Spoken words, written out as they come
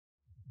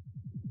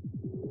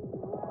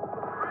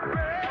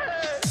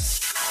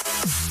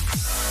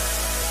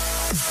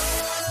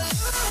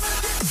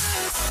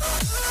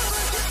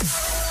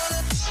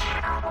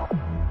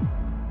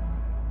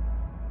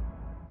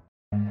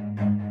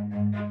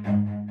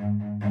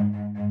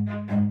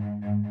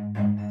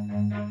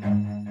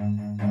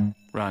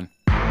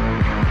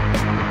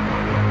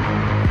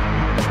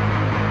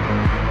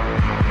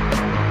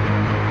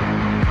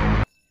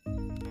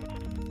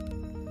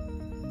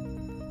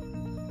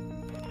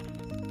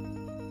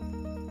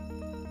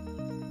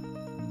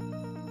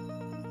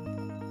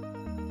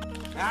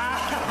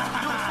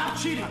Stop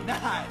cheating.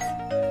 Nice.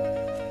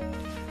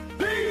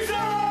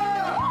 Pizza!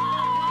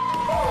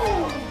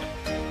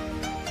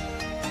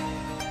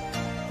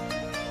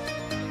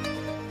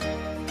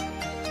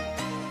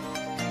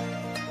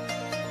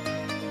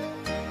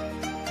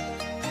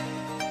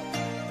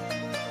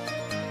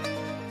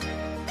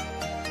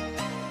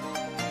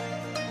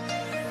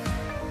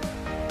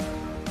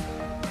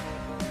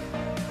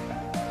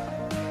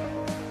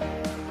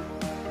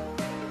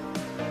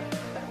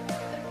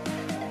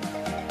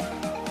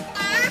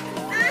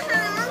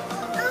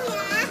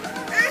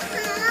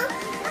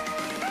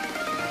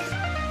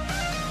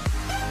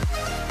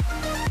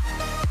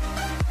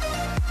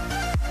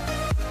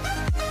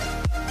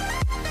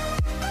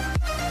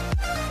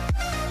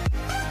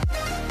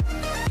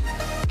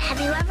 Have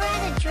you ever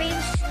had a dream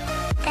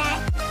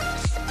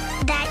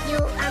that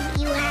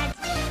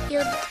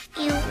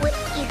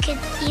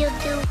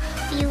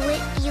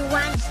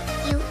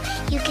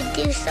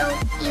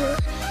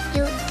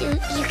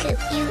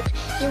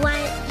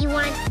you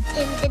want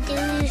him to do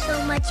you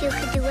so much you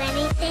could do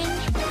anything?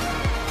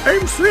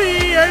 I'm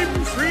free!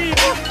 I'm free!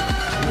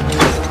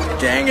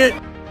 Dang it!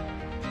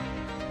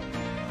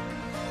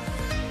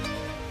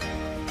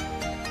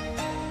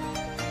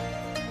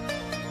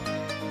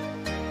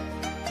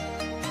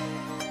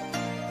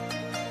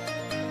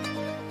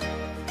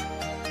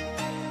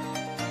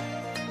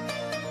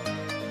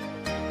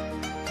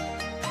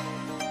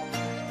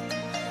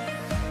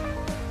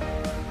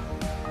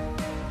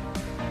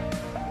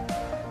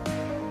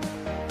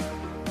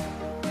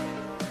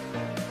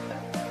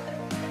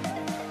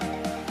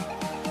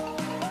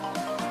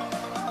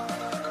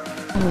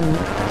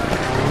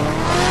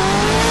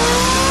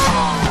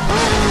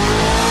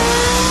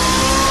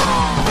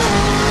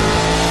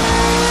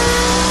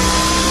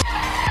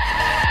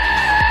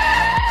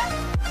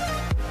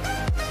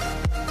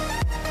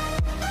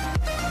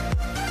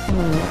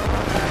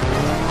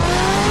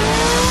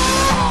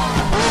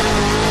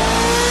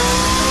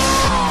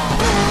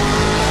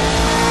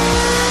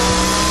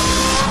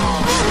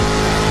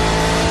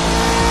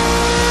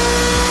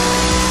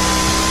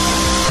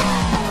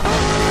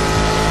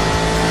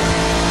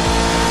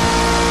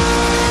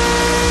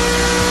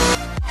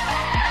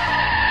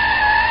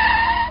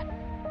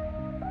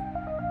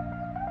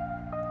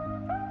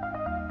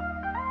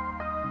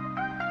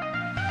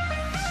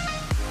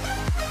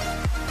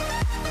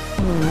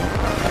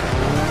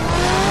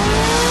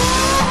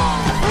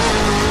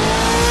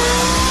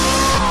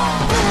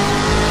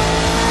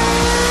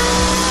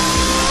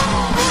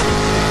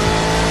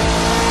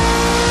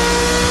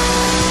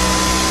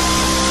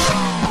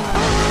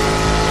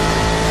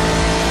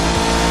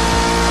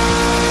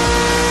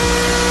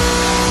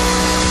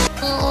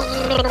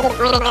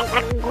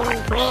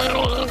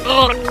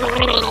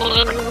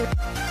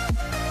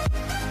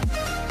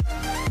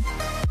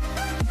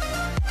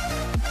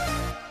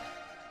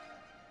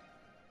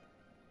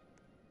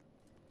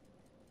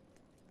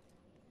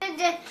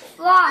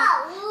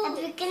 And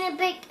we're gonna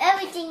break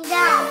everything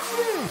down.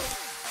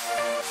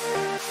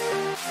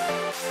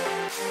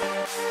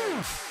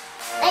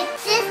 Like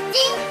this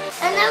thing,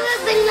 and never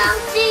belong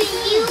to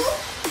you.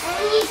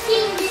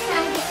 Anything, this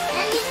can get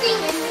anything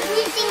and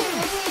anything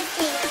and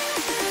anything.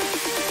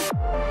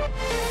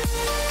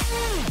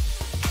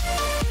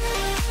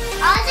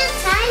 All the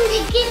time to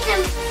get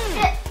them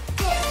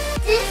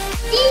this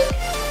thing.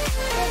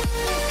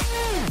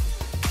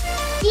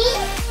 See?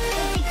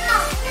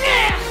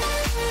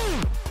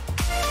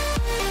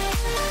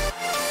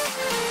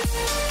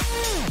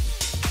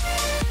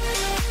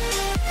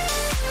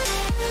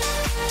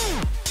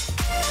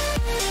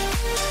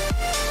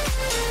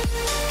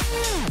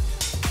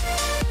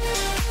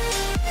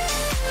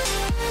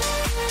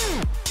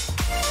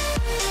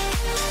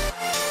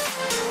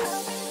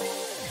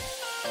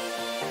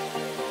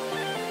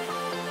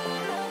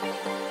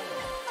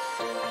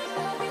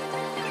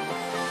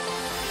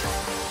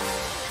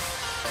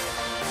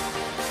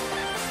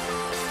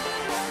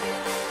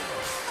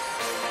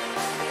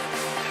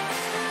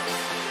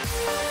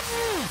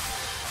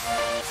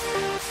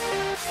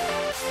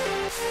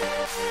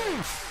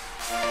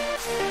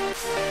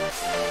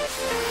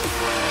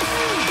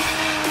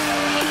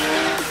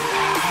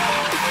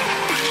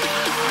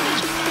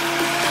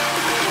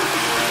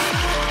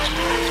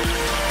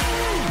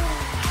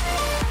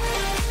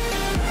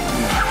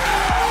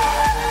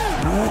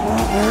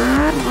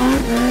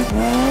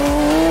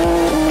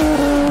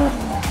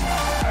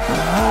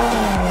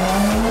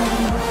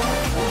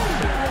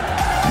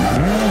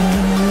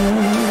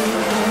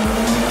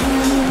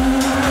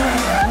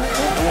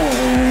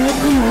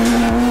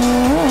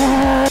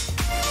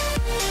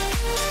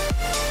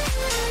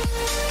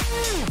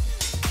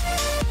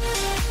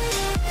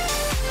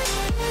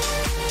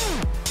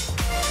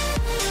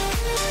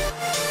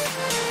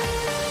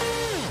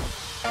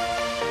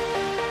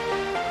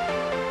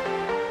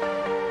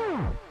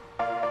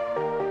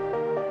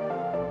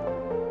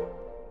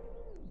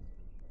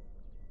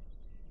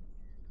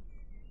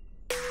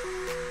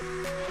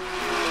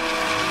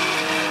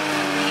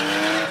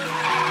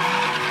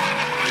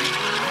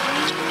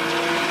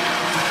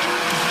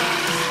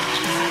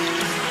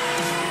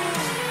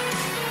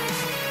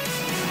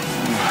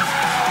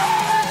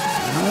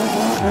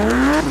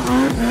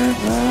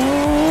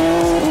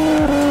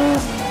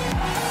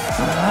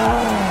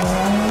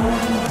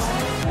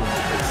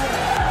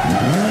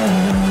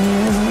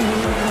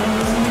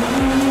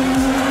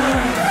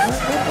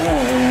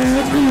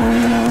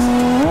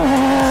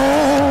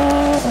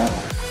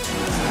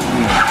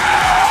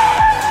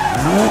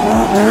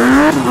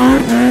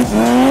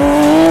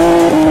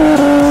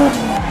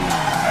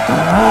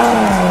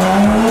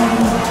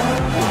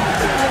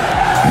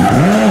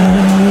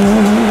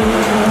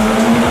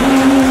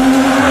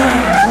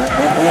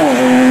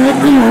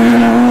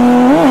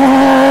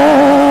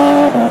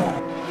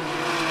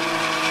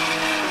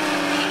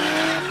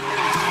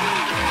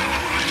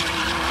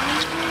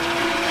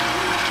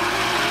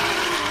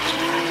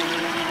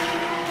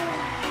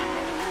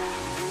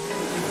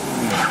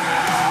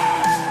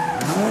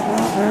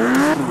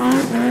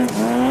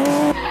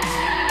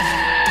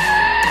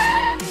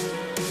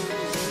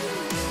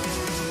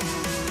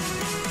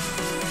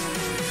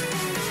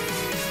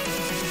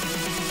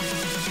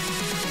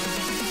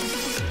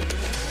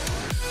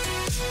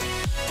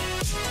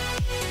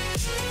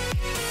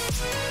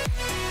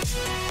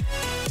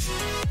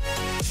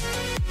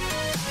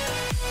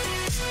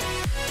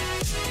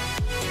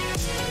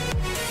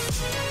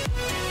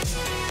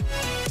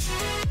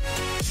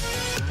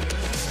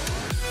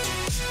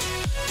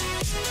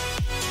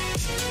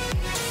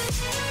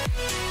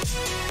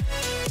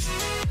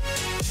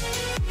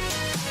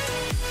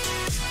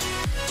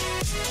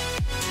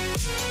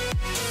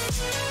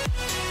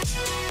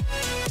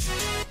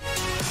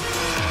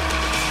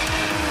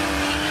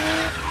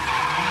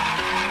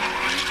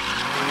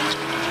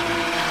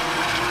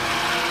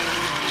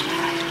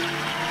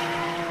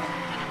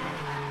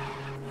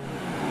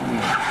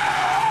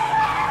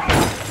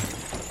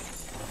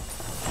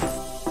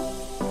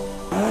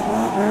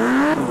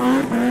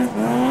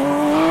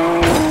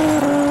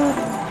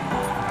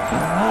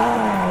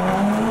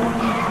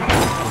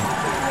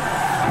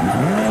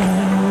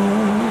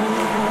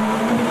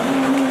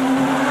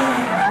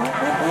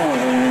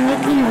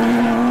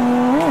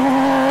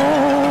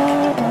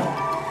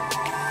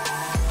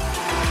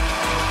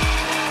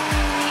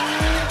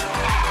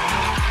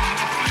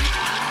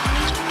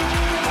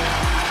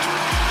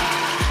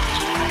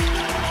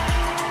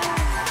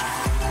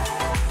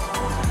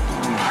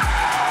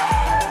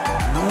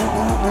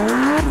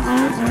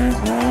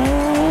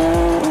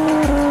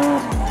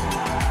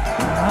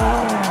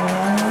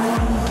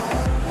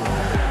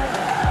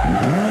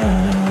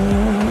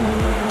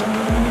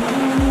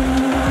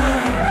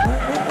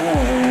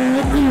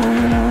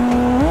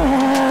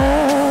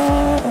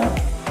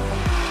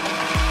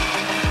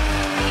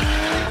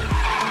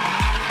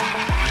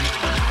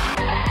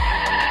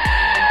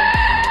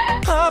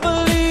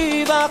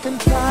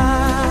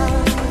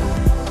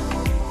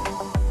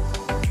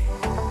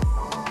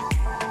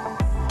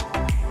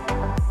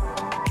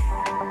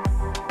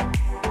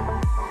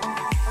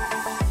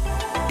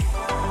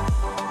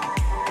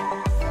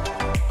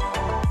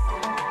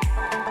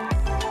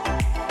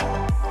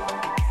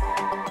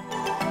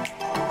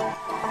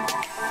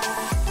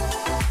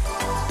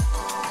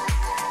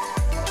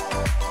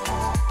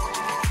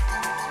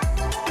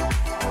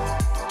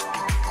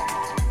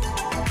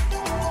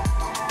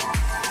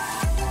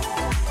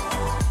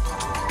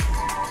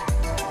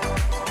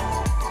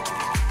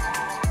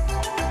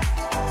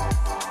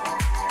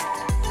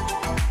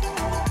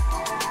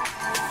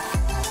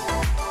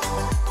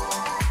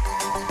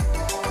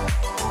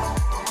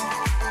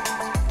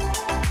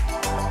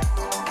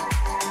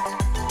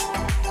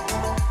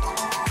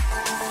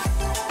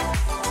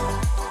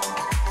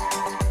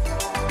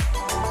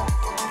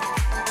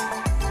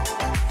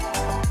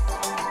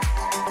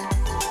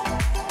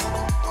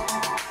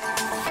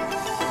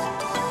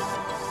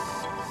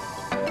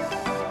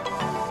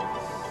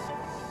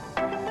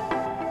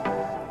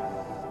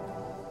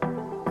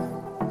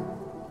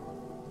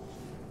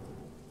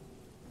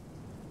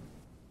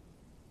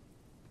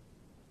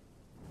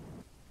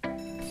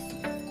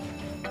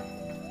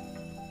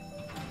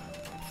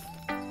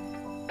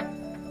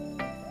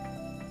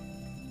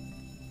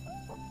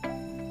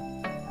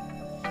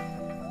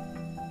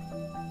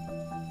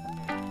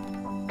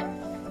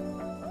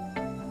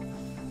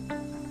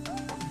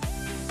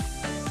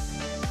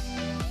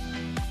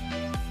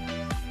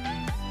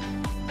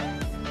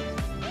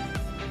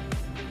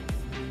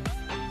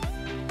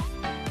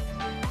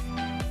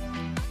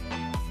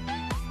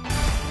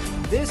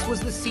 This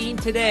was the scene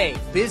today,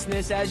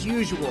 business as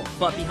usual.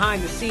 But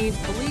behind the scenes,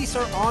 police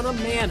are on a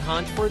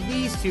manhunt for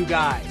these two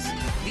guys.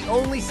 The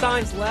only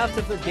signs left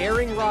of the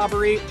daring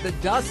robbery, the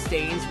dust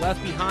stains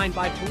left behind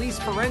by police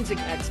forensic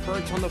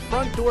experts on the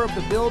front door of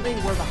the building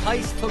where the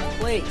heist took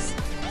place.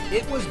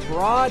 It was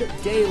broad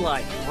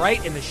daylight,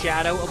 right in the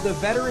shadow of the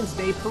Veterans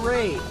Day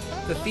Parade.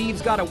 The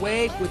thieves got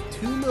away with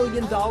 $2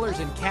 million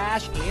in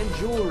cash and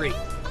jewelry.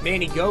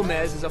 Manny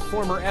Gomez is a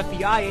former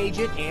FBI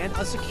agent and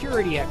a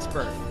security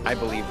expert. I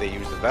believe they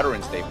used the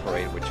Veterans Day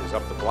Parade, which is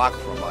up the block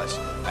from us,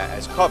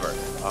 as cover.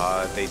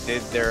 They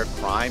did their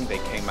crime, they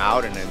came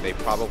out, and then they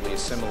probably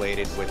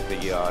assimilated with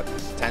the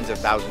tens of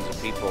thousands of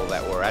people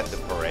that were at the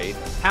parade.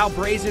 How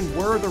brazen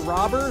were the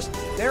robbers?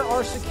 There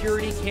are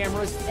security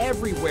cameras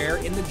everywhere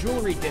in the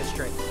jewelry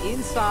district,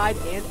 inside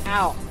and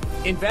out.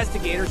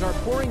 Investigators are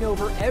poring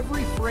over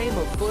every frame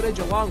of footage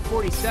along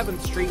 47th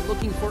Street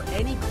looking for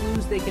any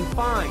clues they can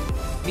find.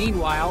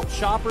 Meanwhile,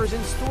 shoppers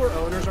and store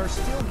owners are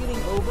still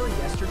getting over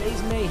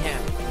yesterday's mayhem.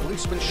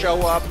 policemen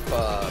show up,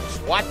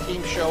 SWAT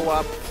teams show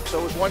up.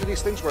 So it was one of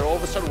these things where all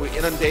of a sudden we're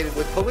inundated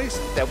with police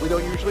that we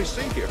don't usually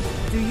see here.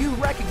 Do you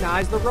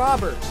recognize the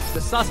robbers?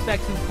 The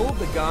suspect who pulled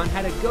the gun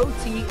had a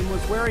goatee and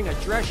was wearing a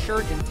dress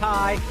shirt and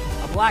tie,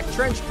 a black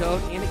trench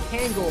coat, and a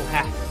Kangol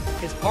hat.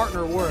 His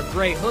partner wore a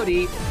gray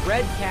hoodie,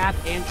 red cap,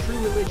 and True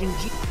Religion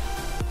jeans.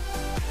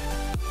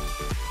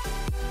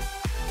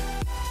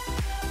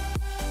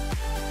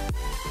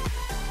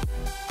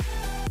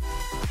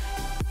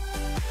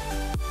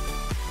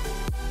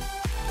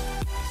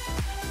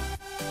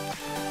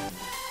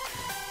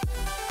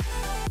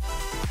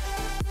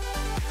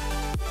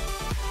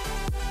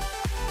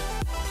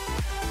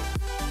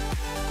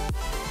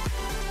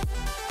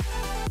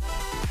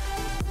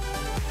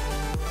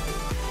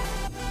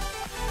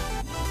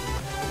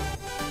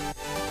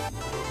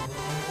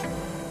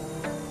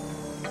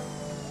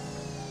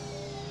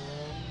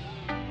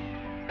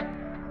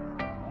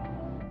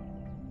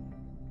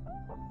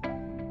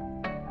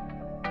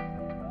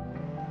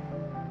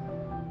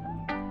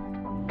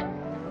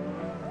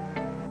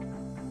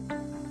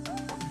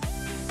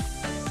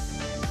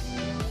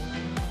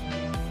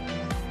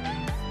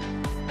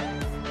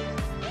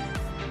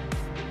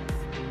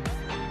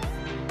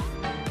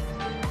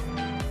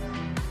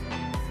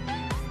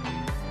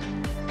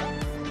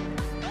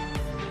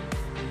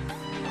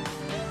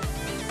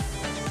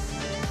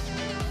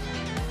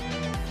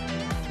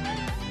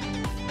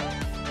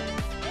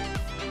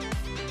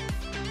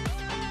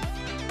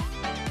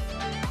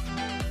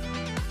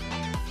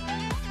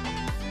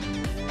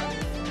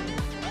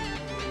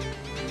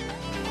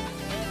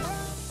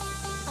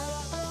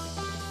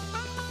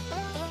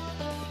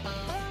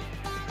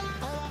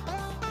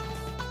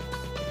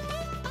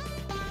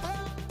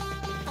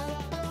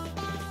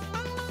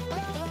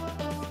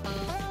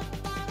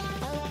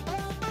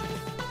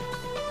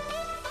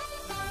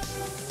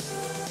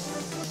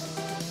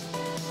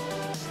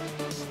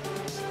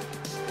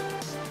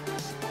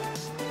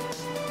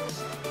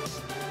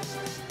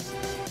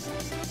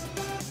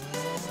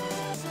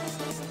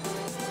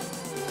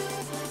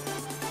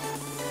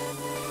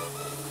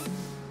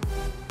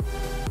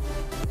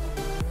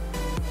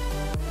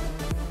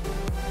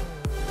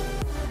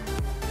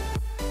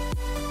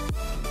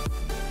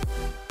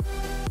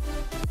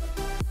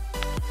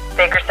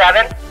 Baker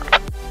 7.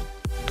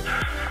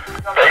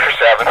 Baker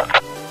 7.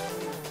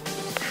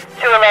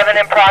 211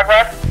 in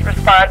progress.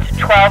 Respond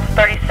to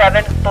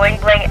 1237 Bling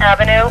Bling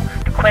Avenue,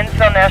 the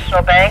Quinsville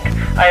National Bank.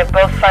 I have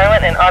both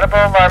silent and audible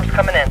alarms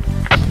coming in.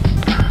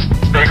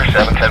 Baker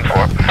 7,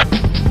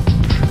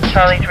 10-4.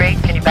 Charlie 3,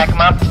 can you back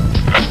him up?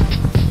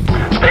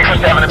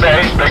 Baker 7 to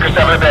base. Baker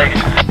 7 to base.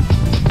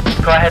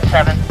 Go ahead,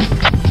 7.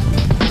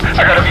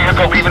 I got a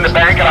vehicle leaving the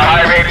bank at a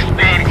high rate of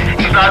speed.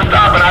 He's not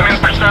stopping. I'm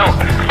in pursuit.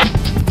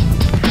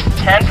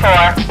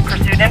 10-4.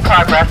 Pursuit in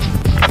progress.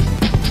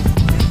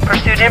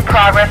 Pursuit in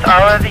progress.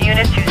 All of the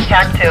units use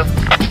TAC 2.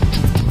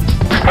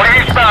 We're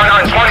eastbound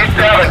on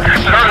 27.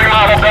 It's an early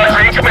model Dutch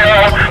Green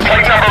Camaro.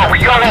 Plate number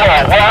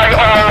YOLO.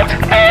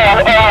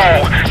 Y-O-L-O.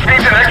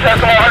 Speeds in excess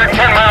of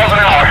 110 miles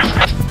an hour.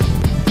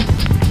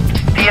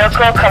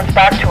 Vehicle comes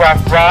back to our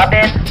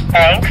Robin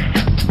Angst,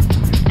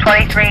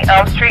 23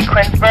 Elm Street,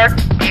 Quinsburg,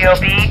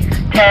 DOB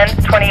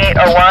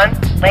 10-2801.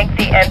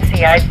 Lengthy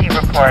NCIC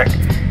report.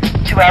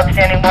 2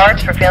 outstanding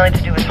warrants for failing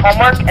to do his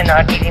homework and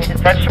not eating his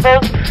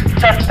vegetables.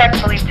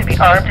 Suspect believed to be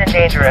armed and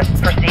dangerous.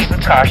 Proceed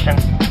with caution.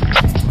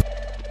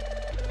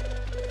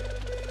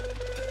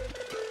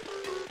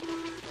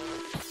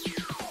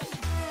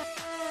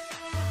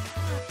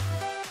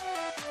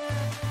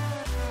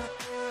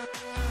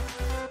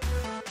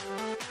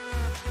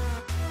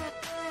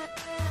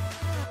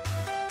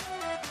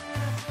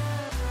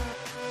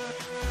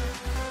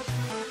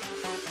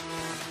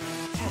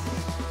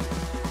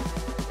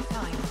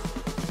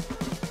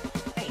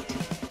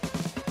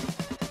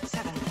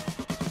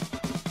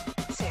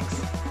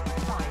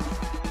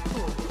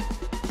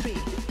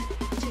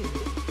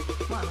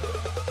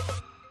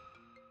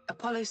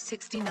 Apollo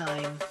 69.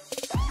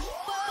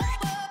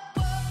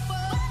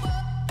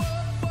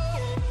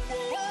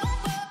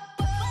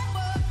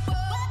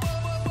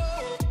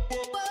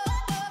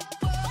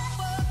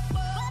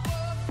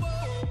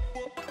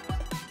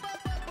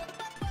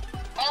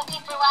 Thank you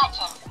for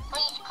watching.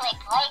 Please click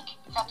like,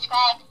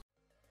 subscribe,